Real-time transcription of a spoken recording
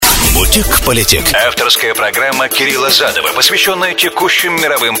Politic. Авторская программа Кирилла Задова, посвященная текущим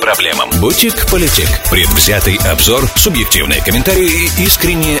мировым проблемам. Politic. Предвзятый обзор, субъективные комментарии и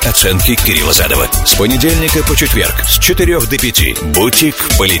искренние оценки Кирилла Задова. С понедельника по четверг с 4 до 5.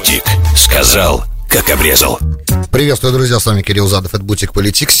 Politic. Сказал, как обрезал. Приветствую, друзья, с вами Кирилл Задов, это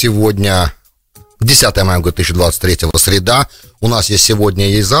Politic. Сегодня 10 мая 2023, среда. У нас есть сегодня,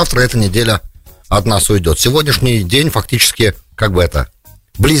 есть завтра. Эта неделя от нас уйдет. Сегодняшний день фактически,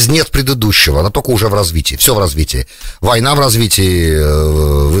 близнец предыдущего, но только уже в развитии. Все в развитии. Война в развитии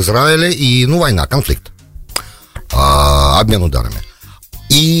в Израиле и, война, конфликт. Обмен ударами.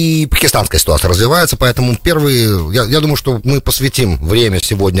 И пакистанская ситуация развивается, поэтому я думаю, что мы посвятим время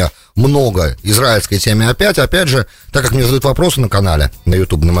сегодня много израильской теме опять же, так как мне задают вопросы на канале, на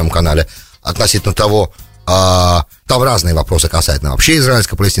YouTube, на моем канале, относительно того, там разные вопросы касательно вообще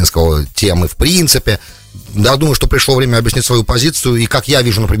израильско-палестинского темы в принципе. Я думаю, что пришло время объяснить свою позицию и, как я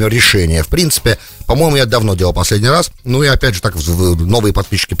вижу, например, решение. В принципе, по-моему, я давно делал последний раз. И опять же, так новые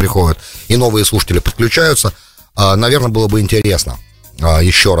подписчики приходят и новые слушатели подключаются. Наверное, было бы интересно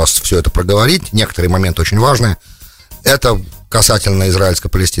еще раз все это проговорить. Некоторые моменты очень важные. Это касательно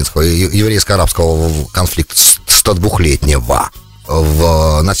израильско-палестинского и еврейско-арабского конфликта 102-летнего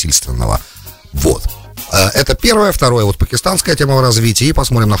насильственного. Вот. Это первое. Второе, пакистанская тема в развитии. И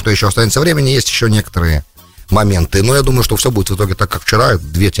посмотрим, на что еще останется времени. Есть еще некоторые моменты. Но я думаю, что все будет в итоге так, как вчера.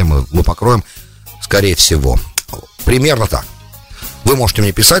 Две темы мы покроем, скорее всего. Примерно так. Вы можете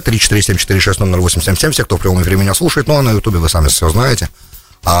мне писать 347-460-0877. Все, кто в прямом эфире меня слушает. А на Ютубе вы сами все знаете.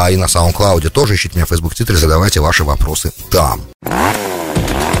 И на SoundCloud тоже. Ищите меня в Facebook, Twitter. Задавайте ваши вопросы там.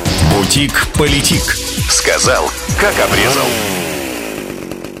 Politic. Сказал, как обрезал.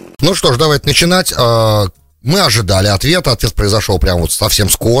 Ну что ж, давайте начинать. Мы ожидали ответа. Ответ произошел прямо совсем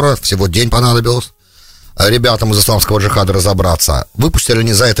скоро. Всего день понадобилось ребятам из исламского джихада разобраться. Выпустили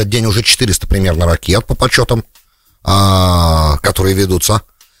они за этот день уже 400 примерно ракет по подсчетам, которые ведутся.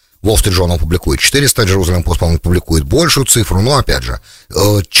 Wall Street Journal публикует 400, Jerusalem Post публикует большую цифру. Но опять же,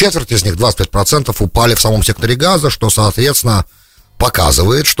 четверть из них, 25%, упали в самом секторе Газа, что, соответственно,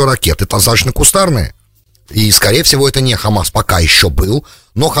 показывает, что ракеты достаточно кустарные. И, скорее всего, это не Хамас пока еще был,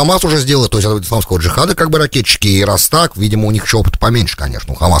 но Хамас уже сделал, то есть от исламского джихада ракетчики, и раз так, видимо, у них еще опыта поменьше,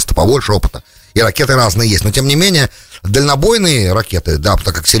 конечно, у Хамаса-то побольше опыта, и ракеты разные есть, но, тем не менее, дальнобойные ракеты, да,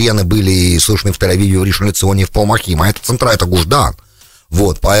 так как сирены были и слышны в Тель-Авиве, в Ришон-ле-Ционе, в Палмахим, а это центра, это Гуждан,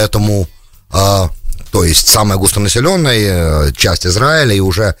 вот, поэтому, то есть, самая густонаселенная часть Израиля, и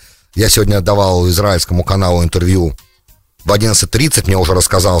уже я сегодня давал израильскому каналу интервью в 11:30, мне уже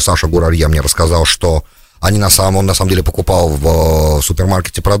рассказал, Саша Гурарье мне рассказал, что он на самом деле покупал в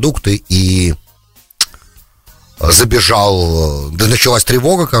супермаркете продукты и забежал, началась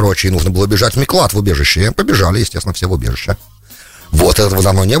тревога, и нужно было бежать в Миклат, в убежище. И побежали, естественно, все в убежище. Вот, этого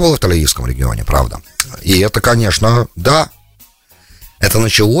давно не было в Тель-Авивском регионе, правда. И это, конечно, да, это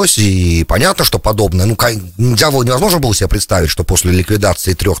началось, и понятно, что подобное, невозможно было себе представить, что после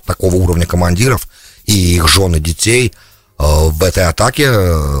ликвидации 3 такого уровня командиров и их жен и детей в этой атаке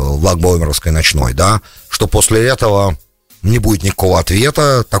лагбоймеровской ночной, да, что после этого не будет никакого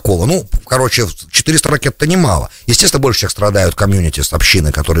ответа такого. 400 ракет-то немало. Естественно, больше всех страдают комьюнити,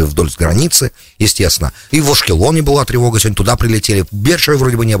 общины, которые вдоль границы, естественно. И в Ашкелоне была тревога, сегодня туда прилетели. В Бершеве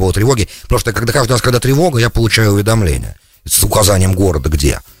вроде бы не было тревоги, потому что каждый раз, когда тревога, я получаю уведомление с указанием города,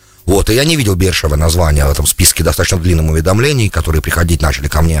 где. Вот, и я не видел Бершева названия в этом списке достаточно длинном уведомлений, которые приходить начали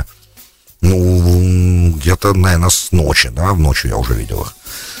ко мне. Где-то, наверное, с ночи, да, в ночь я уже видел их.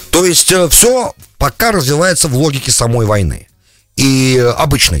 То есть все пока развивается в логике самой войны. И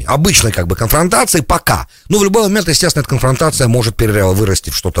обычной конфронтации пока. В любой момент, естественно, эта конфронтация может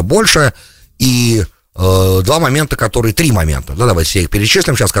вырасти в что-то большее. И три момента, да, давайте все их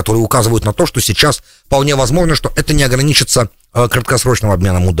перечислим сейчас, которые указывают на то, что сейчас вполне возможно, что это не ограничится краткосрочным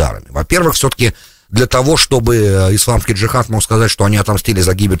обменом ударами. Во-первых, все-таки для того, чтобы исламский джихад мог сказать, что они отомстили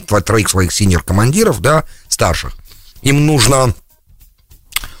за гибель 3 своих синьор-командиров, да, старших, им нужно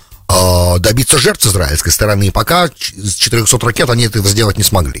добиться жертв с израильской стороны, и пока с 400 ракет они этого сделать не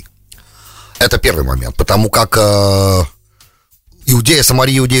смогли. Это первый момент, потому как Иудею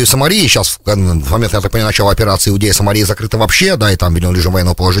Самарии, сейчас в момент, я так понимаю, начала операции Иудея Самарии закрыта вообще, да, и там введен режим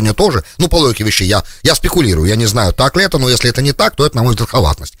военного положения тоже. По логике вещей, я спекулирую, я не знаю, так ли это, но если это не так, то это, на мой взгляд,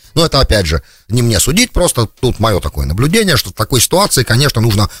 халатность. Но это, опять же, не мне судить, просто тут мое такое наблюдение, что в такой ситуации, конечно,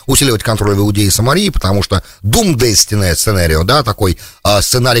 нужно усиливать контроль в Иудеи и Самарии, потому что doomsday сценарио, да, такой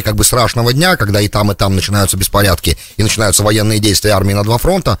сценарий страшного дня, когда и там начинаются беспорядки, и начинаются военные действия армии на 2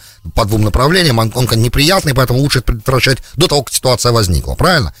 фронта, по 2 направлениям, он неприятный, поэтому лучше предотвращать до того, как ситуация возникла,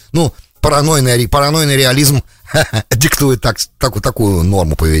 правильно? Паранойный реализм диктует такую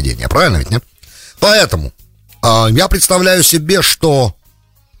норму поведения. Правильно ведь, нет? Поэтому я представляю себе, что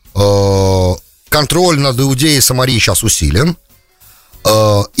контроль над Иудеей и Самарией сейчас усилен.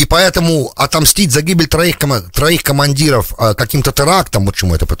 И поэтому отомстить за гибель троих командиров каким-то терактом, вот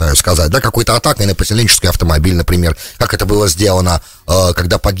чему это пытаюсь сказать, да, какой-то атакой на поселенческий автомобиль, например, как это было сделано,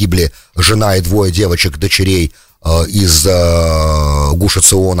 когда погибли жена и двое девочек-дочерей из гуши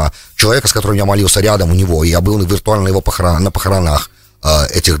Циона, человека, с которым я молился рядом у него, и я был виртуально на похоронах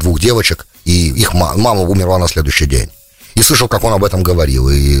этих двух девочек, и их мама умерла на следующий день. И слышал, как он об этом говорил,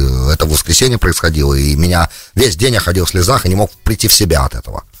 и это в воскресенье происходило, и меня весь день я ходил в слезах и не мог прийти в себя от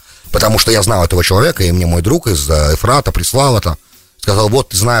этого. Потому что я знал этого человека, и мне мой друг из Эфрата прислал это, сказал, вот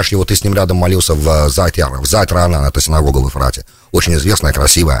ты знаешь его, ты с ним рядом молился в Зайт-Ранан, это синагога в Эфрате, очень известная,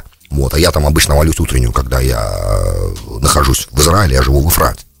 красивая, вот, а я там обычно молюсь утреннюю, когда я нахожусь в Израиле, я живу в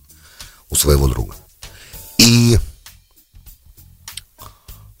Эфрате у своего друга. И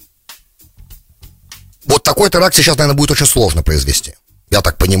вот такой теракт сейчас, наверное, будет очень сложно произвести. Я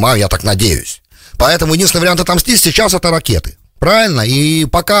так понимаю, я так надеюсь. Поэтому единственный вариант отомстить сейчас — это ракеты. Правильно? И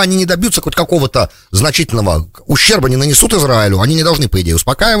пока они не добьются хоть какого-то значительного ущерба, не нанесут Израилю, они не должны, по идее,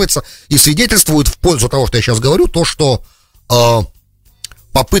 успокаиваться. И свидетельствуют в пользу того, что я сейчас говорю, то, что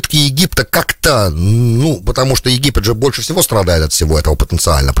попытки Египта как-то, потому что Египет же больше всего страдает от всего этого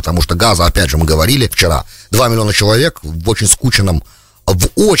потенциально, потому что Газа, опять же, мы говорили вчера, 2 миллиона человек в очень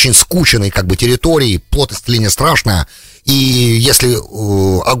скученной как бы территории, плотность линии страшная, и если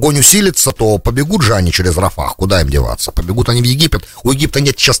огонь усилится, то побегут же они через Рафах, куда им деваться? Побегут они в Египет. У Египта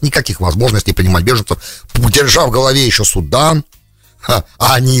нет сейчас никаких возможностей принимать беженцев, держа в голове еще Судан,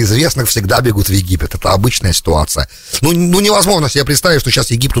 а неизвестных всегда бегут в Египет. Это обычная ситуация. Невозможно себе представить, что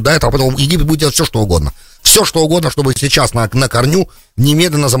сейчас Египет туда, а потом Египет будет делать все, что угодно. Все, что угодно, чтобы сейчас на корню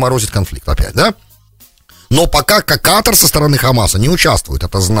немедленно заморозить конфликт опять, да? Но пока Катар со стороны Хамаса не участвует.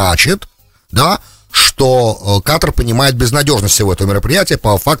 Это значит, да, что Катар понимает безнадежность всего этого мероприятия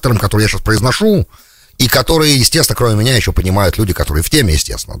по факторам, которые я сейчас произношу, и которые, естественно, кроме меня еще понимают люди, которые в теме,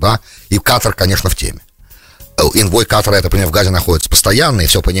 естественно, да, и Катар, конечно, в теме. Инвой Катара, это, например, в Газе находится постоянно и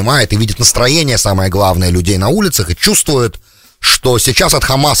все понимает, и видит настроение, самое главное, людей на улицах, и чувствует, что сейчас от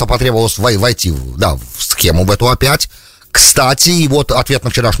Хамаса потребовалось войти в схему в эту опять. Кстати, и вот ответ на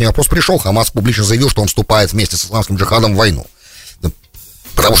вчерашний вопрос пришел. Хамас публично заявил, что он вступает вместе с исламским джихадом в войну.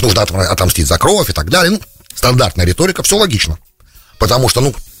 Потому что нужно отомстить за кровь и так далее. Стандартная риторика, все логично. Потому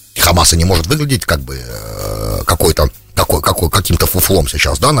что, Хамас и не может выглядеть как бы каким-то фуфлом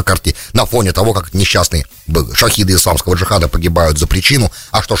сейчас, да, на фоне того, как несчастные шахиды исламского джихада погибают за причину.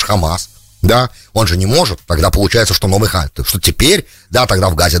 А что ж Хамас? Да, он же не может, тогда получается, что что теперь, да, тогда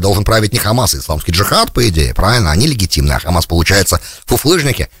в Газе должен править не Хамас, а исламский джихад, по идее, правильно, они легитимны, а Хамас, получается,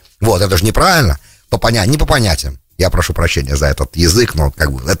 фуфлыжники, вот, это же неправильно, не по понятиям, я прошу прощения за этот язык, но,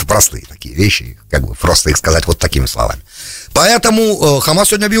 как бы, это простые такие вещи, как бы, просто их сказать вот такими словами. Поэтому Хамас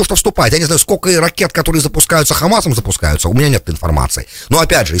сегодня объявил, что вступает, я не знаю, сколько ракет, которые запускаются Хамасом, запускаются, у меня нет информации, но,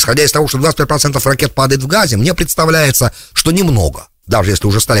 опять же, исходя из того, что 25% ракет падает в Газе, мне представляется, что немного. Даже если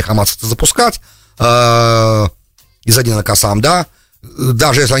уже стали хамасовцы запускать из Адина Касам, да,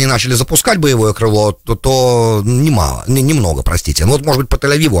 даже если они начали запускать боевое крыло, то немного, простите. Вот, может быть, по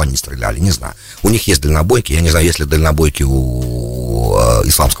Тель-Авиву они стреляли, не знаю. У них есть дальнобойки, я не знаю, есть ли дальнобойки у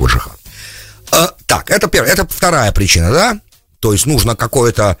исламского джихада. Так, это вторая причина, да? То есть нужно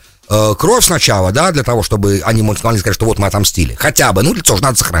какое-то кровь сначала, да, для того, чтобы они могли сказать, что вот мы отомстили. Хотя бы, лицо же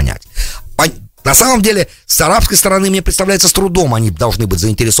надо сохранять. На самом деле, с арабской стороны, мне представляется, с трудом они должны быть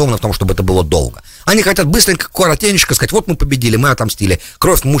заинтересованы в том, чтобы это было долго. Они хотят быстренько, коротенько сказать, вот мы победили, мы отомстили,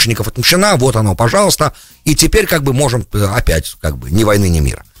 кровь мучеников отмщена, вот оно, пожалуйста, и теперь как бы можем опять, как бы, ни войны, ни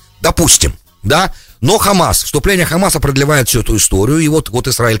мира. Допустим, да, но вступление Хамаса продлевает всю эту историю, и вот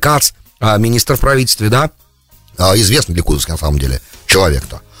Исраэль Кац, министр в правительстве, да, известный ликудовский, на самом деле,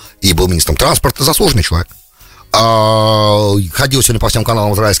 человек-то, и был министром транспорта, заслуженный человек. Ходил сегодня по всем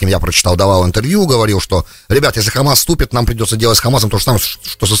каналам израильским, я прочитал, давал интервью, говорил, что, ребят, если Хамас вступит, нам придется делать с Хамасом то же самое,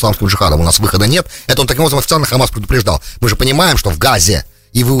 что с исламским джихадом, у нас выхода нет. Это он таким образом официально Хамас предупреждал. Мы же понимаем, что в Газе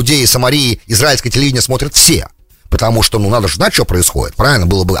и в Иудее, и Самарии израильское телевидение смотрят все. Потому что, надо же знать, что происходит. Правильно?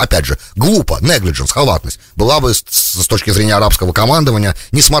 Было бы, опять же, глупо, negligence, халатность. Была бы, с точки зрения арабского командования,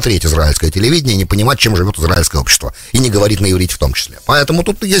 не смотреть израильское телевидение, не понимать, чем живет израильское общество. И не говорить на иврите в том числе. Поэтому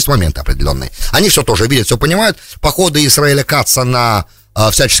тут есть моменты определенные. Они все тоже видят, все понимают. Походы Исраэля Каца на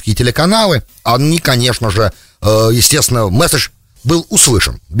всяческие телеканалы, они, конечно же, естественно, месседж был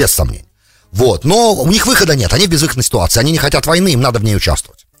услышан, без сомнений. Вот. Но у них выхода нет, они в безвыходной ситуации. Они не хотят войны, им надо в ней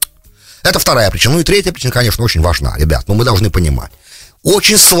участвовать. Это вторая причина. И третья причина, конечно, очень важна, ребят, но мы должны понимать.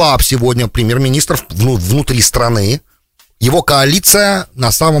 Очень слаб сегодня премьер-министр внутри страны. Его коалиция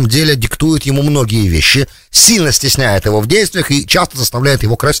на самом деле диктует ему многие вещи, сильно стесняет его в действиях и часто заставляет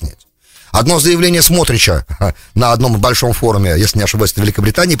его краснеть. Одно заявление Смотрича на одном большом форуме, если не ошибаюсь, в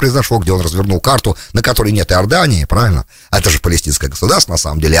Великобритании произошло, где он развернул карту, на которой нет Иордании, правильно? Это же палестинское государство, на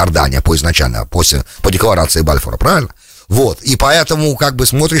самом деле, Иордания по декларации Бальфура, правильно? Вот, и поэтому, как бы,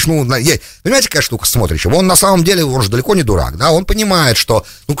 Смотрич, понимаете, какая штука с Смотричем? Он на самом деле, он же далеко не дурак, да, он понимает, что,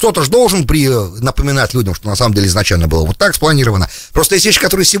 кто-то же должен напоминать людям, что на самом деле изначально было вот так спланировано. Просто есть вещи,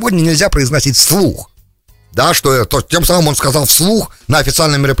 которые сегодня нельзя произносить вслух, да, тем самым он сказал вслух на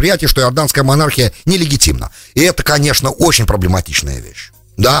официальном мероприятии, что иорданская монархия нелегитимна. И это, конечно, очень проблематичная вещь,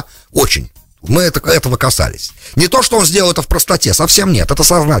 да, очень. Мы этого касались. Не то, что он сделал это в простоте, совсем нет. Это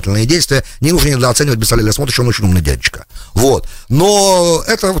сознательные действия. Не нужно недооценивать Бесалеля Смотрича, он очень умный дядечка. Вот. Но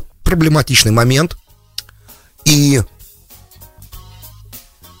это проблематичный момент. И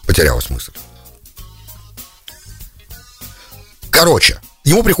потерялась мысль. Короче,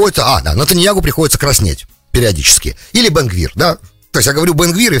 ему приходится... Нетаньяху приходится краснеть периодически. Или Бен-Гвир, да? То есть я говорю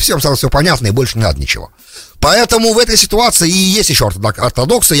Бен-Гвир, и всем стало все понятно, и больше не надо ничего. Поэтому в этой ситуации и есть еще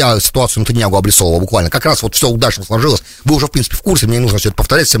ортодоксы. Я ситуацию Нетаньяху обрисовывал буквально. Как раз вот все удачно сложилось. Вы уже, в принципе, в курсе, мне не нужно все это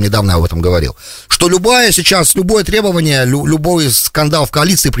повторять, совсем недавно я об этом говорил. Что любое требование, любой скандал в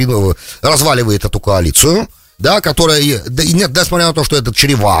коалиции разваливает эту коалицию, да, которая, несмотря на то, что это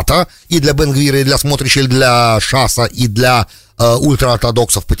чревато и для Бен-Гвира, и для Смотрича, и для Шаса, и для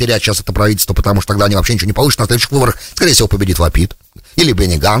ультраортодоксов потерять сейчас это правительство, потому что тогда они вообще ничего не получат. На следующих выборах, скорее всего, победит Лапид. Или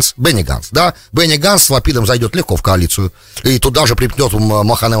Бенни Ганс, да. Бенни Ганс с Лапидом зайдет легко в коалицию. И туда же припнет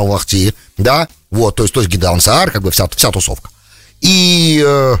Махане Мамлахти, да. Вот, то есть Гидеон Саар, как бы вся тусовка. И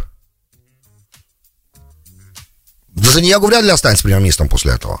Нетаньяху вряд ли останется премьер-министром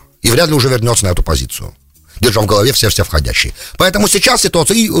после этого. И вряд ли уже вернется на эту позицию, держа в голове все входящие. Поэтому сейчас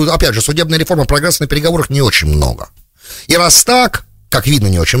ситуация, и, опять же, судебная реформа, прогресса на переговорах не очень много. И раз так, как видно,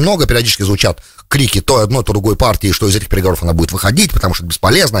 не очень много, периодически звучат крики то одной, то другой партии, что из этих переговоров она будет выходить, потому что это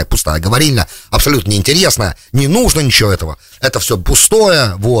бесполезная, пустая говорильня, абсолютно неинтересная, не нужно ничего этого, это все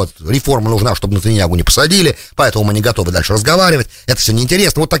пустое, вот, реформа нужна, чтобы Нетаньяху не посадили, поэтому мы не готовы дальше разговаривать, это все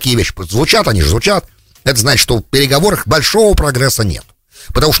неинтересно, вот такие вещи звучат, они же звучат, это значит, что в переговорах большого прогресса нет.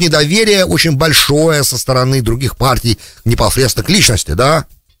 Потому что недоверие очень большое со стороны других партий непосредственно к личности, да.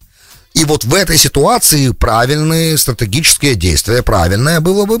 И вот в этой ситуации правильные стратегические действия, правильная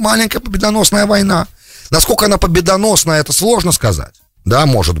была бы маленькая победоносная война. Насколько она победоносная, это сложно сказать. Да,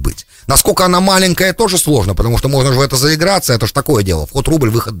 может быть. Насколько она маленькая, тоже сложно, потому что можно же в это заиграться, это же такое дело. Вход рубль,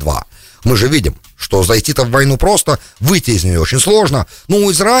 выход 2. Мы же видим, что зайти-то в войну просто, выйти из нее очень сложно. Но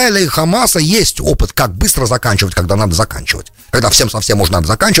у Израиля и Хамаса есть опыт, как быстро заканчивать, когда надо заканчивать. Когда всем совсем уже надо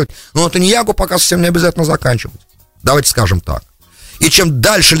заканчивать. Но Нетаньяху пока совсем не обязательно заканчивать. Давайте скажем так. И чем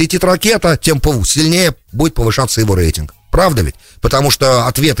дальше летит ракета, тем сильнее будет повышаться его рейтинг. Правда ведь? Потому что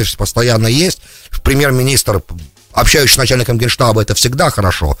ответы постоянно есть. Премьер-министр, общающийся с начальником генштаба, это всегда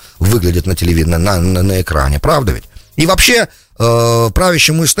хорошо выглядит на телевидении, на экране. Правда ведь? И вообще,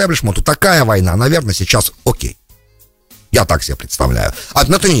 правящему истеблишменту такая война, наверное, сейчас окей. Я так себе представляю. От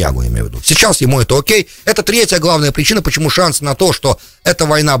Нетаньяху имею в виду. Сейчас ему это окей. Это третья главная причина, почему шанс на то, что эта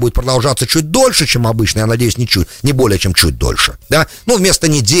война будет продолжаться чуть дольше, чем обычно, я надеюсь, не более чем чуть дольше. Да? Ну, вместо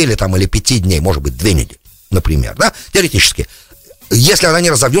недели там, или 5 дней, может быть, 2 недели, например. Да? Теоретически. Если она не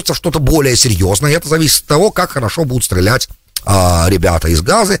разовьется в что-то более серьезное, это зависит от того, как хорошо будут стрелять ребята из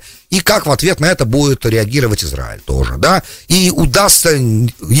Газы, и как в ответ на это будет реагировать Израиль тоже, да, и удастся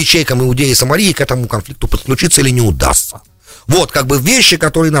ячейкам Иудеи и Самарии к этому конфликту подключиться или не удастся. Вот, как бы вещи,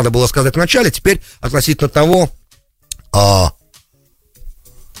 которые надо было сказать вначале, теперь относительно того,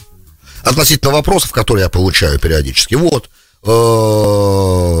 относительно вопросов, которые я получаю периодически, вот,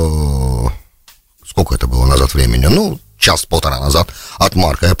 сколько это было назад времени, час-полтора назад от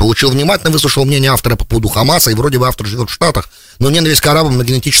Марка. Я внимательно выслушал мнение автора по поводу Хамаса, и вроде бы автор живет в Штатах, но ненависть к арабам на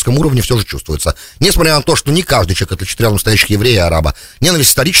генетическом уровне все же чувствуется. Несмотря на то, что не каждый человек отличит рядом настоящих еврея и араба.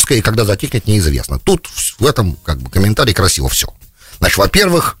 Ненависть историческая, и когда затихнет, неизвестно. Тут в этом комментарии красиво все. Значит,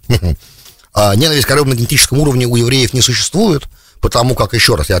 во-первых, ненависть к арабам на генетическом уровне у евреев не существует, потому как,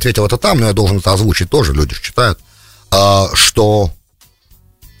 еще раз, я ответил это там, но я должен это озвучить тоже, люди же читают, что,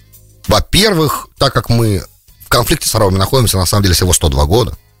 во-первых, так как мы в конфликте с арабами находимся, на самом деле, всего 102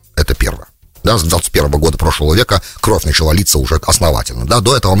 года. Это первое. Да, с 21 года прошлого века кровь начала литься уже основательно. Да,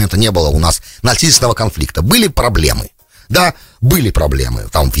 до этого момента не было у нас насильственного конфликта. Были проблемы. Да, были проблемы.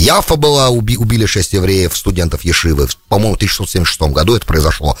 Там в Яффа убили 6 евреев, студентов Ешивы. По-моему, в 1676 году это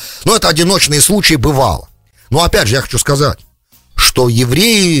произошло. Но это одиночные случаи бывало. Но опять же, я хочу сказать, что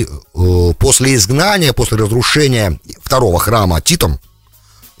евреи после изгнания, после разрушения второго храма Титом,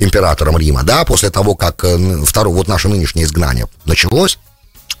 императором Рима, да, после того, как вот наше нынешнее изгнание началось,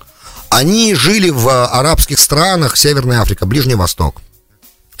 они жили в арабских странах, Северная Африка, Ближний Восток.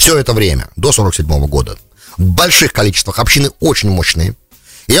 Все это время, до 47 года. В больших количествах, общины очень мощные.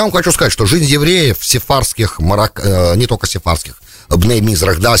 И я вам хочу сказать, что жизнь евреев, сефардских, не только сефардских, бней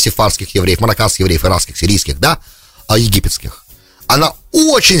мизрах, да, сефардских евреев, марокканских евреев, иракских, сирийских, да, египетских, она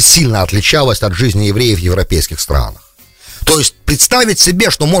очень сильно отличалась от жизни евреев в европейских странах. То есть представить себе,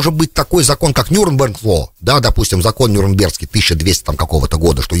 что может быть такой закон, как Нюрнберг-ло, да, допустим, закон Нюрнбергский 1200 там какого-то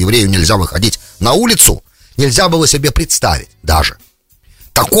года, что еврею нельзя выходить на улицу, нельзя было себе представить даже.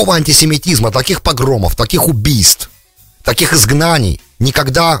 Такого антисемитизма, таких погромов, таких убийств, таких изгнаний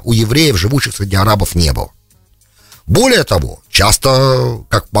никогда у евреев, живущих среди арабов, не было. Более того, часто,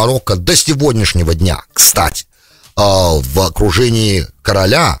 как в Марокко до сегодняшнего дня, кстати, в окружении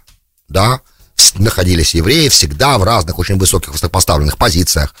короля, да, находились евреи всегда в разных очень высоких высокопоставленных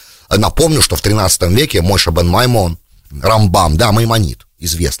позициях. Напомню, что в 13 веке Моше бен Маймон, Рамбам, да, маймонит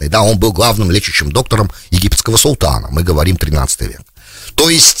известный, да, он был главным лечащим доктором египетского султана, мы говорим 13 век. То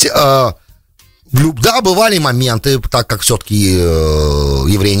есть, да, бывали моменты, так как все-таки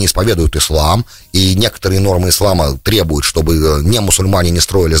евреи не исповедуют ислам, и некоторые нормы ислама требуют, чтобы не мусульмане не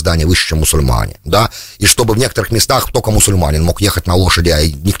строили здания выше, чем мусульмане, да, и чтобы в некоторых местах только мусульманин мог ехать на лошади, а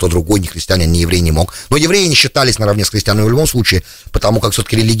никто другой, ни христианин, ни еврей не мог. Но евреи не считались наравне с христианами в любом случае, потому как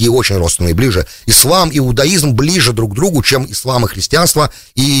все-таки религии очень родственные, ближе. Ислам и иудаизм ближе друг к другу, чем ислам и христианство,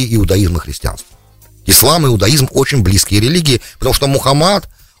 и иудаизм и христианство. Ислам и иудаизм очень близкие религии, потому что Мухаммад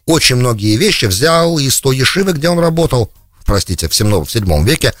очень многие вещи взял из той ешивы, где он работал, простите, в 7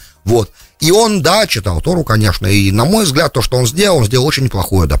 веке, вот. И он, да, читал Тору, конечно, и, на мой взгляд, то, что он сделал очень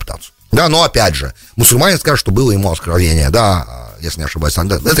неплохую адаптацию. Да, но, опять же, мусульмане скажут, что было ему откровение, да, если не ошибаюсь,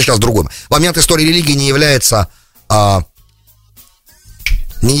 это сейчас другой момент. Истории религии не является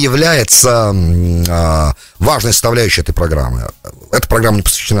важной составляющей этой программы. Эта программа не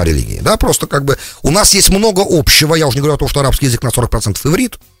посвящена религии, да, просто как бы у нас есть много общего, я уже не говорю о том, что арабский язык на 40%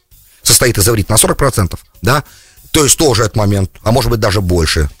 иврит, состоит из иврита на 40%, да, то есть тоже этот момент, а может быть даже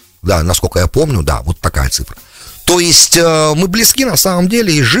больше, да, насколько я помню, да, вот такая цифра. То есть мы близки на самом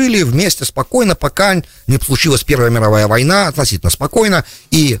деле и жили вместе спокойно, пока не случилась Первая мировая война, относительно спокойно,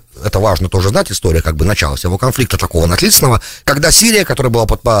 и это важно тоже знать, история как бы начала всего конфликта такого наследственного, когда Сирия, которая была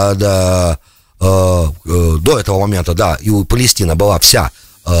до этого момента, да, и у Палестина была вся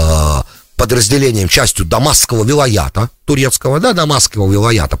подразделением, частью Дамасского вилаята турецкого, да, Дамасского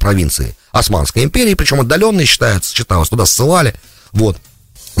вилаята провинции Османской империи, причем отдаленный считалось, туда ссылали, вот,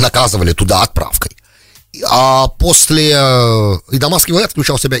 наказывали туда отправкой. А после и Дамасский вилаят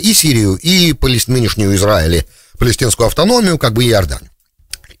включал в себя и Сирию, и нынешнюю Израиль, палестинскую автономию, как бы и Иорданию.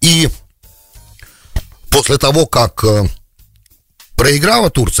 И после того, как проиграла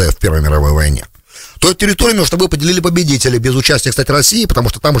Турция в Первой мировой войне, то эту территорию между собой поделили победители, без участия, кстати, России, потому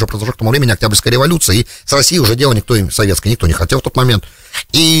что там уже произошла к тому времени Октябрьская революция, и с Россией уже дело никто не хотел в тот момент.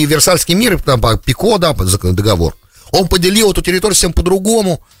 И Версальский мир, там, ПИКО, да, договор, он поделил эту территорию всем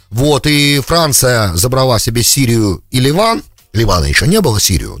по-другому, вот, и Франция забрала себе Сирию и Ливана еще не было,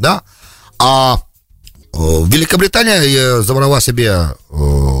 Сирию, да, а Великобритания забрала себе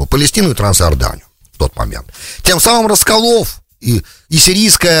Палестину и Трансиорданию в тот момент. Тем самым расколов и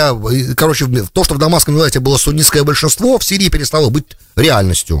сирийское, короче, то, что в Дамасском вилаяте было суннитское большинство, в Сирии перестало быть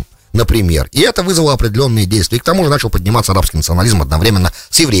реальностью, например. И это вызвало определенные действия. И к тому же начал подниматься арабский национализм одновременно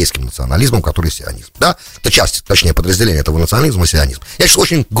с еврейским национализмом, который сионизм. Да? Это часть, точнее, подразделение этого национализма — сионизм. Я сейчас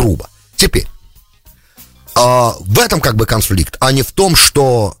очень грубо. Теперь, в этом как бы конфликт, а не в том,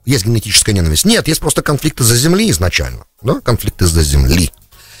 что есть генетическая ненависть. Нет, есть просто конфликт из-за земли изначально. Да? Конфликт из-за земли.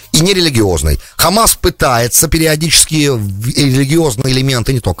 И нерелигиозный. Хамас пытается периодически религиозные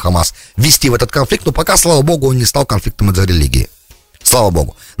элементы, не только Хамас, ввести в этот конфликт, но пока, слава богу, он не стал конфликтом из-за религии. Слава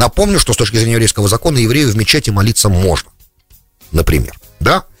богу. Напомню, что с точки зрения еврейского закона еврею в мечети молиться можно. Например.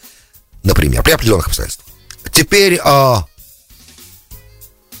 Да? Например. При определенных обстоятельствах. Теперь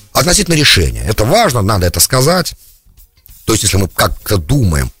относительно решения. Это важно, надо это сказать. То есть, если мы как-то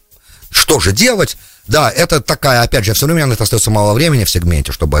думаем, что же делать, да, это такая, опять же, все время на это остается мало времени в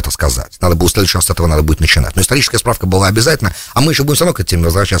сегменте, чтобы это сказать. Надо будет, в следующий раз с этого надо будет начинать. Но историческая справка была обязательно, а мы еще будем все равно к этой теме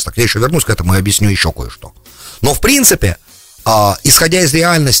возвращаться. Так я еще вернусь к этому и объясню еще кое-что. Но, в принципе, исходя из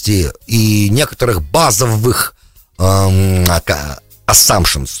реальности и некоторых базовых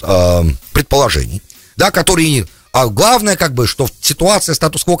assumptions, предположений, да, которые... А главное, как бы, что ситуация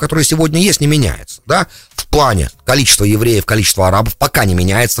статус-кво, которая сегодня есть, не меняется, да, в плане количества евреев, количества арабов пока не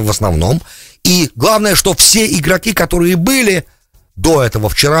меняется в основном. И главное, что все игроки, которые были до этого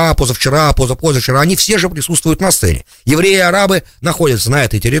вчера, позавчера, позапозавчера, они все же присутствуют на сцене. Евреи и арабы находятся на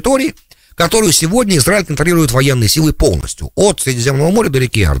этой территории, которую сегодня Израиль контролирует военной силой полностью, от Средиземного моря до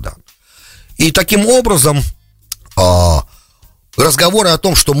реки Иордан. И таким образом разговоры о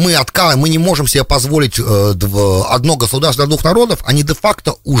том, что мы не можем себе позволить одно государство для двух народов, они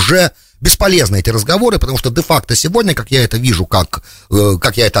де-факто уже бесполезны, эти разговоры, потому что де-факто сегодня, как я это вижу, как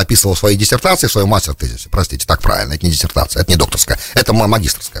я это описывал в своей диссертации, в своем мастер-тезисе, простите, так правильно, это не диссертация, это не докторская, это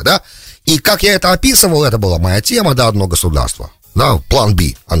магистерская, да, и как я это описывал, это была моя тема, да, одно государство, да, план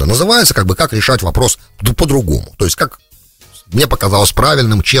Б, она называется, как решать вопрос по-другому, то есть как мне показалось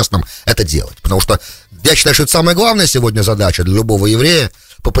правильным, честным это делать, потому что я считаю, что это самая главная сегодня задача для любого еврея,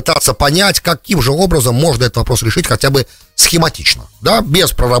 попытаться понять, каким же образом можно этот вопрос решить хотя бы схематично, да,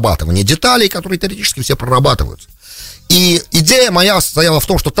 без прорабатывания деталей, которые теоретически все прорабатываются. И идея моя состояла в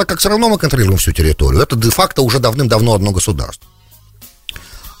том, что так как все равно мы контролируем всю территорию, это де-факто уже давным-давно одно государство.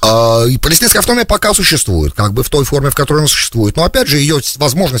 И палестинская автономия пока существует, как бы в той форме, в которой она существует, но опять же ее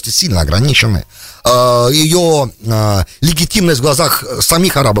возможности сильно ограничены, ее легитимность в глазах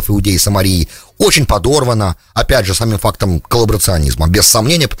самих арабов, иудеев, Самарии очень подорвана, опять же, самим фактом коллаборационизма, без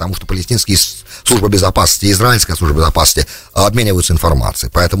сомнения, потому что палестинские службы безопасности и израильская служба безопасности обмениваются информацией,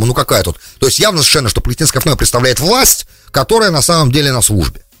 поэтому, какая тут, то есть явно совершенно, что палестинская автономия представляет власть, которая на самом деле на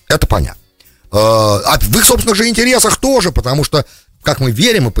службе, это понятно. А в их собственных же интересах тоже, потому что как мы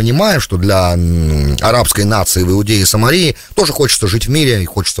верим и понимаем, что для арабской нации в Иудее и Самарии тоже хочется жить в мире, и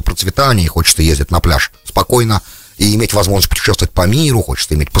хочется процветания, и хочется ездить на пляж спокойно, и иметь возможность путешествовать по миру,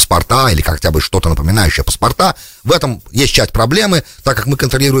 хочется иметь паспорта, или хотя бы что-то напоминающее паспорта. В этом есть часть проблемы, так как мы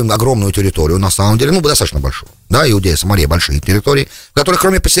контролируем огромную территорию, на самом деле, достаточно большую, да, Иудея и Самария большие территории, в которых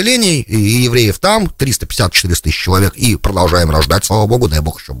кроме поселений и евреев там 350-400 тысяч человек, и продолжаем рождать, слава богу, дай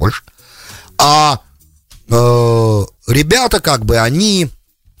бог еще больше. Ребята, они,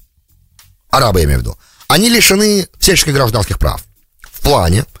 арабы я имею в виду, они лишены всяческих гражданских прав. В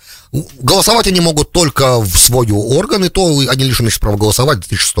плане, голосовать они могут только в свой орган, и то они лишены права голосовать с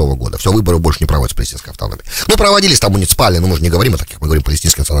 2006 года. Все, выборы больше не проводятся в палестинской автономии. Проводились там муниципальные, но мы же не говорим о таких, мы говорим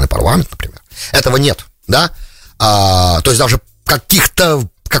палестинский национальный парламент, например. Этого нет, да? То есть даже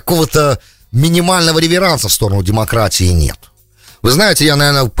какого-то минимального реверанса в сторону демократии нет. Вы знаете, я,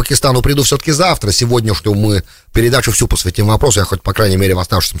 наверное, к Пакистану приду все-таки завтра. Сегодня, что мы передачу всю посвятим вопросу, я хоть, по крайней мере, в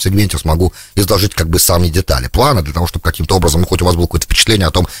оставшемся сегменте смогу изложить сами детали плана, для того, чтобы каким-то образом, хоть у вас было какое-то впечатление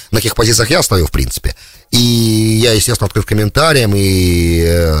о том, на каких позициях я стою, в принципе. И я, естественно, открыт к комментариям, и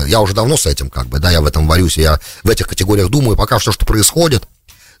я уже давно с этим, я в этом варюсь, я в этих категориях думаю, пока все, что происходит,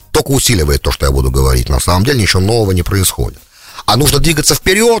 только усиливает то, что я буду говорить. На самом деле ничего нового не происходит. А нужно двигаться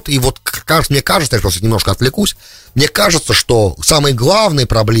вперед, и мне кажется, я просто немножко отвлекусь, мне кажется, что самой главной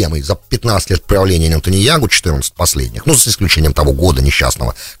проблемой за 15 лет правления Нетаньяху, 14 последних, с исключением того года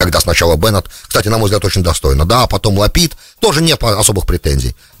несчастного, когда сначала Беннет, кстати, на мой взгляд, очень достойно, да, а потом Лапид, тоже нет особых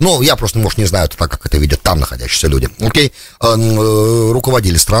претензий, но я просто, может, не знаю, это так, как это видят там находящиеся люди,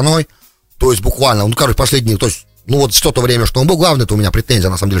 руководили страной, то есть буквально, последние, то есть, все то время, что он был, главное-то у меня претензия,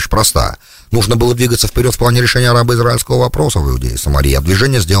 на самом деле, очень простая. Нужно было двигаться вперед в плане решения арабо-израильского вопроса в Иудее и Самарии, а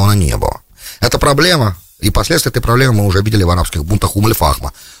движения сделано не было. Это проблема, и последствия этой проблемы мы уже видели в арабских бунтах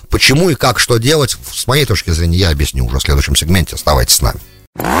Ум-эль-Фахма. Почему и как, что делать, с моей точки зрения, я объясню уже в следующем сегменте. Оставайтесь с нами.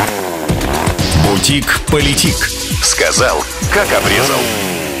 Бутик-политик. Сказал, как обрезал.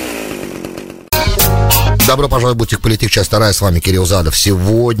 Добро пожаловать в Бутик-политик, часть 2, с вами Кирилл Задов.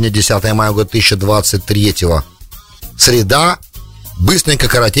 Сегодня 10 мая 2023 среда, быстренько,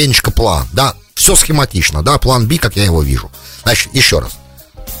 коротенечко план, да, все схематично, да, план Б, как я его вижу. Значит, еще раз.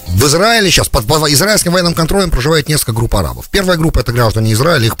 В Израиле сейчас под израильским военным контролем проживает несколько групп арабов. Первая группа — это граждане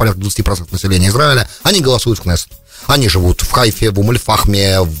Израиля, их порядка 20% населения Израиля, они голосуют в Кнессет. Они живут в Хайфе, в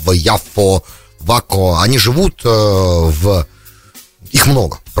Ум-эль-Фахме, в Яффо, в Акко, они живут их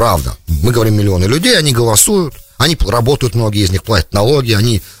много, правда. Мы говорим миллионы людей, они голосуют, они работают, многие из них платят налоги,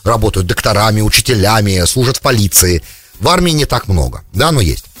 они работают докторами, учителями, служат в полиции. В армии не так много, да, но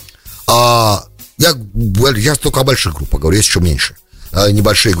есть. Я только о больших группах говорю, есть еще меньше.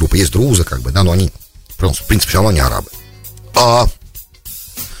 Небольшие группы, есть друзы, да, но они, в принципе, все равно не арабы.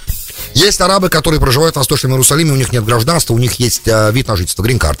 Есть арабы, которые проживают в Восточном Иерусалиме, у них нет гражданства, у них есть вид на жительство,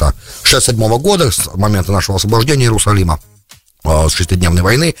 грин-карта 1967 года, с момента нашего освобождения Иерусалима, с шестидневной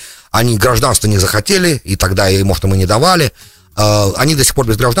войны. Они гражданство не захотели, и тогда, может, им и не давали. Они до сих пор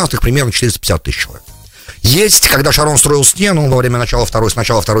без гражданства, их примерно 450 тысяч человек. Есть, когда Шарон строил стену во время начала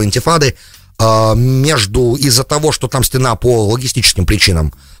второй интифады, из-за того, что там стена по логистическим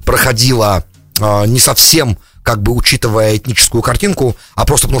причинам проходила не совсем как бы учитывая этническую картинку, а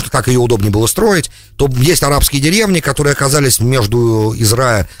просто потому что так ее удобнее было строить, то есть арабские деревни, которые оказались между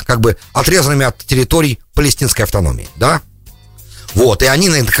Израилем, как бы отрезанными от территорий палестинской автономии, да? Вот, и они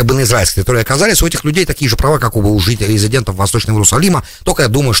как бы на израильской территории оказались, у этих людей такие же права, как у жителей, резидентов Восточного Иерусалима, только я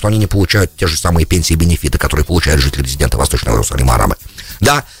думаю, что они не получают те же самые пенсии и бенефиты, которые получают жители, резиденты Восточного Иерусалима, арабы,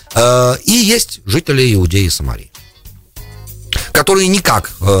 да? И есть жители Иудеи и Самарии, которые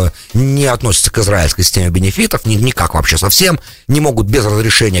никак не относятся к израильской системе бенефитов, никак вообще совсем, не могут без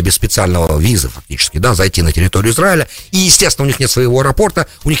разрешения, без специального визы фактически, да, зайти на территорию Израиля. И, естественно, у них нет своего аэропорта,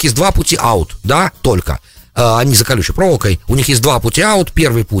 у них есть два пути аут, да, только. Они за колючей проволокой, у них есть два пути аут.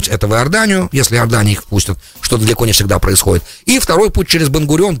 Первый путь — это в Иорданию, если Иордания их впустят, что далеко не всегда происходит. И второй путь через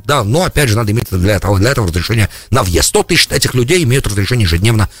Бен-Гурион, да, но опять же надо иметь для этого разрешение на въезд. 100 тысяч этих людей имеют разрешение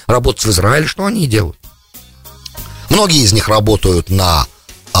ежедневно работать в Израиле, что они и делают. Многие из них работают в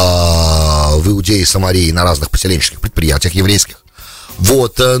Иудее и Самарии на разных поселенческих предприятиях еврейских.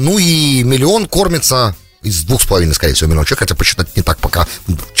 Вот, ну и миллион кормится из 2,5, скорее всего, миллиона человек, хотя посчитать не так пока.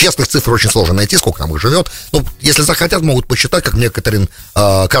 Честных цифр очень сложно найти, сколько там их живет. Ну, если захотят, могут посчитать, как мне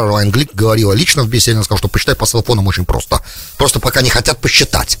Каролайн Глик говорила лично в беседе, она сказала, что посчитать по селфонам очень просто. Просто пока не хотят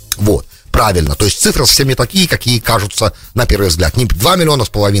посчитать. Вот. Правильно, то есть цифры совсем не такие, какие кажутся на первый взгляд. Не 2,5 миллиона,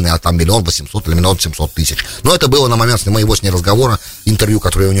 а там 1 800 000 или 1 700 000. Но это было на момент моего с ней разговора, интервью,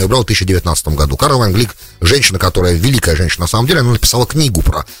 которое я у нее брал в 2019 году. Каролайн Глик, женщина, которая великая женщина на самом деле, она написала книгу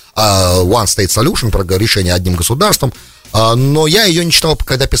про One State Solution, про решение одним государством. Но я ее не читал,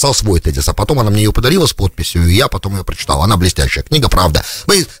 когда писал свой тезис, а потом она мне ее подарила с подписью, и я потом ее прочитал. Она блестящая книга, правда.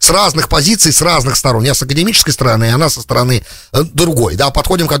 Мы с разных позиций, с разных сторон. Я с академической стороны, и она со стороны другой. Да,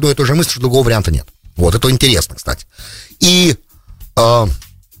 подходим к одной и той же мысли, что другого варианта нет. Вот, это интересно, кстати. И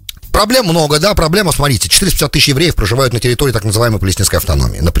проблем много, да, проблема, смотрите, 450 тысяч евреев проживают на территории так называемой палестинской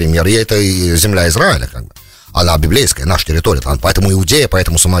автономии, например, и это земля Израиля, как бы. Она библейская, наша территория, поэтому Иудея,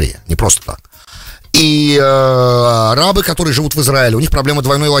 поэтому Самария, не просто так. И арабы, которые живут в Израиле, у них проблема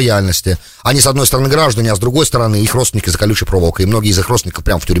двойной лояльности. Они, с одной стороны, граждане, а с другой стороны, их родственники за колючей проволокой. И многие из их родственников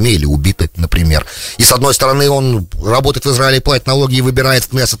прямо в тюрьме или убиты, например. И, с одной стороны, он работает в Израиле, платит налоги и выбирает в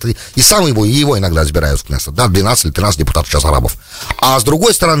Кнессет. И сам его иногда избирают в Кнессет. Да, 12 или 13 депутатов сейчас арабов. А с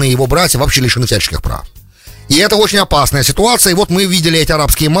другой стороны, его братья вообще лишены всяческих прав. И это очень опасная ситуация. И вот мы видели эти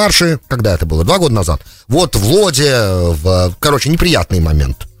арабские марши, когда это было, 2 года назад. Вот в Лоде, короче, неприятный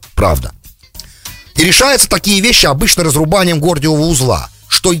момент, правда. И решаются такие вещи обычно разрубанием гордиевого узла,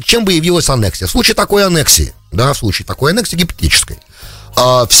 что чем бы явилась аннексия. В случае такой аннексии, да, в случае такой аннексии гипотетической,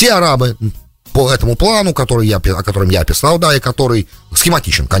 все арабы по этому плану, о котором я писал, да, и который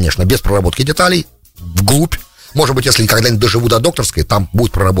схематичен, конечно, без проработки деталей, вглубь, может быть, если когда-нибудь доживу до докторской, там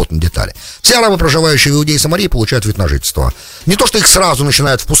будут проработаны детали. Все арабы, проживающие в Иудее и Самарии, получают вид на жительство. Не то, что их сразу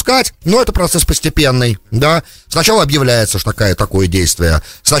начинают впускать, но это процесс постепенный, да. Сначала объявляется, что такое действие.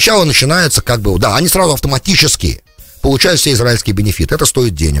 Сначала начинается, да, они сразу автоматически получают все израильские бенефиты. Это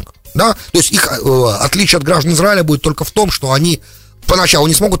стоит денег, да. То есть их отличие от граждан Израиля будет только в том, что они поначалу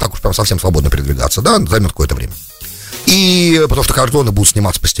не смогут так уж прям совсем свободно передвигаться, да, займет какое-то время. И потому что кордоны будут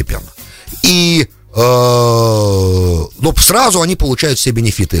сниматься постепенно. Но сразу они получают все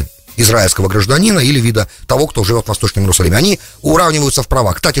бенефиты израильского гражданина или вида того, кто живет в Восточном Иерусалиме. Они уравниваются в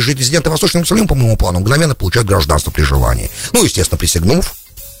правах. Кстати, резиденты Восточного Иерусалима, по моему плану, мгновенно получают гражданство при желании. Ну, естественно, присягнув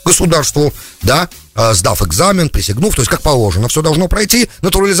государству, да, сдав экзамен, присягнув, то есть как положено, все должно пройти,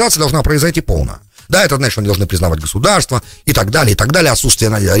 натурализация должна произойти полная. Да, это значит, что они должны признавать государство и так далее, отсутствие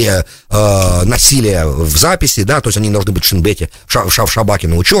насилия в записи, да, то есть они должны быть в Шинбете, в Шабаке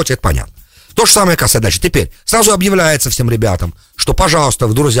на учете, это понятно. То же самое касается дальше. Теперь сразу объявляется всем ребятам, что, пожалуйста,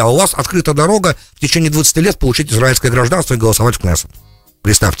 друзья, у вас открыта дорога в течение 20 лет получить израильское гражданство и голосовать в Кнессет.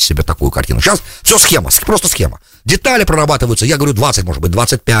 Представьте себе такую картину. Сейчас все схема, просто схема. Детали прорабатываются, я говорю, 20, может быть,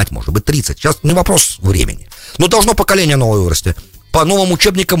 25, может быть, 30. Сейчас не вопрос времени. Но должно поколение новое вырасти. По новым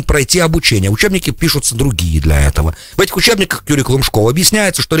учебникам пройти обучение. Учебники пишутся другие для этого. В этих учебниках кюррикулум школы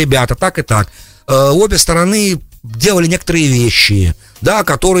объясняется, что ребята так и так. Обе стороны делали некоторые вещи, да,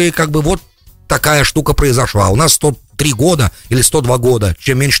 которые вот такая штука произошла. У нас 103 года или 102 года,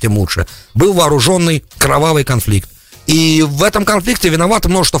 чем меньше, тем лучше. Был вооруженный кровавый конфликт. И в этом конфликте виновато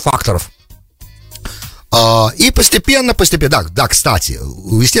множество факторов. И постепенно, да, кстати,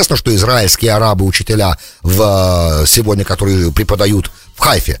 естественно, что израильские арабы, учителя сегодня, которые преподают в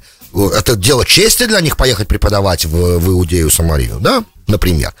Хайфе, это дело чести для них поехать преподавать в Иудею, Самарию, да,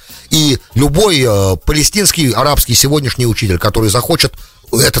 например. И любой палестинский, арабский сегодняшний учитель, который захочет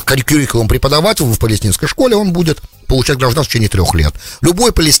этот куррикулум преподавать в палестинской школе, он будет получать гражданство в течение 3 лет.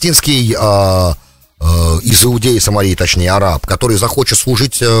 Любой палестинский из Иудеи, Самарии, точнее, араб, который захочет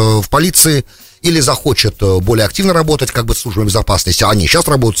служить в полиции или захочет более активно работать как бы с службами безопасности, они сейчас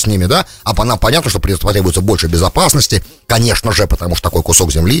работают с ними, да, а нам понятно, что потребуется больше безопасности, конечно же, потому что такой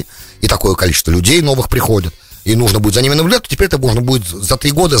кусок земли и такое количество людей новых приходит, и нужно будет за ними наблюдать, теперь это можно будет за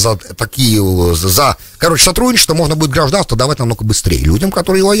 3 года, сотрудничество можно будет гражданство давать намного быстрее людям,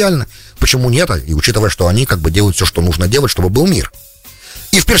 которые лояльны. Почему нет? И учитывая, что они как бы делают все, что нужно делать, чтобы был мир.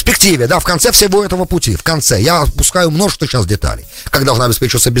 И в перспективе, да, в конце всего этого пути, в конце, я опускаю множество сейчас деталей, как должна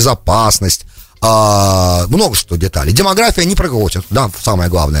обеспечиваться безопасность, множество деталей. Демография не проглотит, да, самое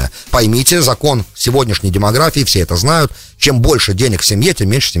главное. Поймите, закон сегодняшней демографии, все это знают, чем больше денег в семье, тем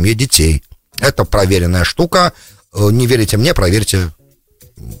меньше в семье детей. Это проверенная штука, не верите мне, проверьте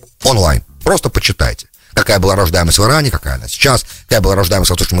онлайн, просто почитайте. Какая была рождаемость в Иране, какая она сейчас, какая была рождаемость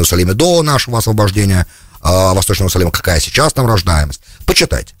в Восточном Иерусалиме до нашего освобождения Восточного Иерусалима, какая сейчас там рождаемость.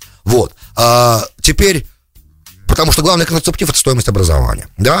 Почитайте. Вот. Теперь, потому что главный концептив — это стоимость образования.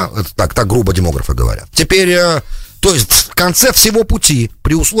 Да? Это так грубо демографы говорят. Теперь, то есть в конце всего пути,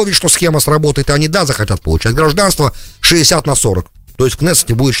 при условии, что схема сработает, и они, да, захотят получать гражданство, 60/40. То есть в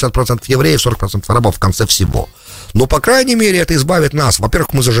Кнессете будет 60% евреев, 40% арабов в конце всего. Но, по крайней мере, это избавит нас.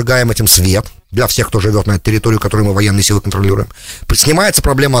 Во-первых, мы зажигаем этим свет для всех, кто живет на этой территории, которую мы военные силы контролируем. Снимается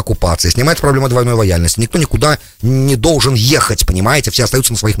проблема оккупации, снимается проблема двойной лояльности. Никто никуда не должен ехать, понимаете? Все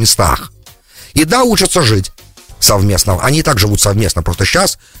остаются на своих местах. И да, учатся жить совместно. Они и так живут совместно. Просто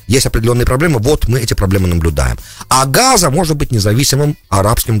сейчас есть определенные проблемы. Вот мы эти проблемы наблюдаем. А Газа может быть независимым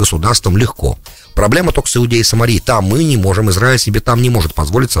арабским государством легко. Проблема только с Иудеей и Самарией. Там мы не можем, Израиль себе там не может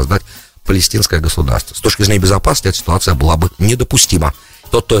позволить создать палестинское государство. С точки зрения безопасности эта ситуация была бы недопустима.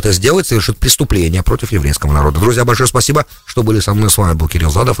 Тот, кто это сделает, совершит преступление против еврейского народа. Друзья, большое спасибо, что были со мной. С вами был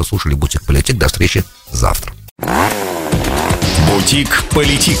Кирилл Задов и слушали «Бутик Политик». До встречи завтра. «Бутик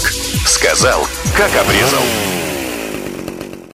Политик». Сказал, как обрезал.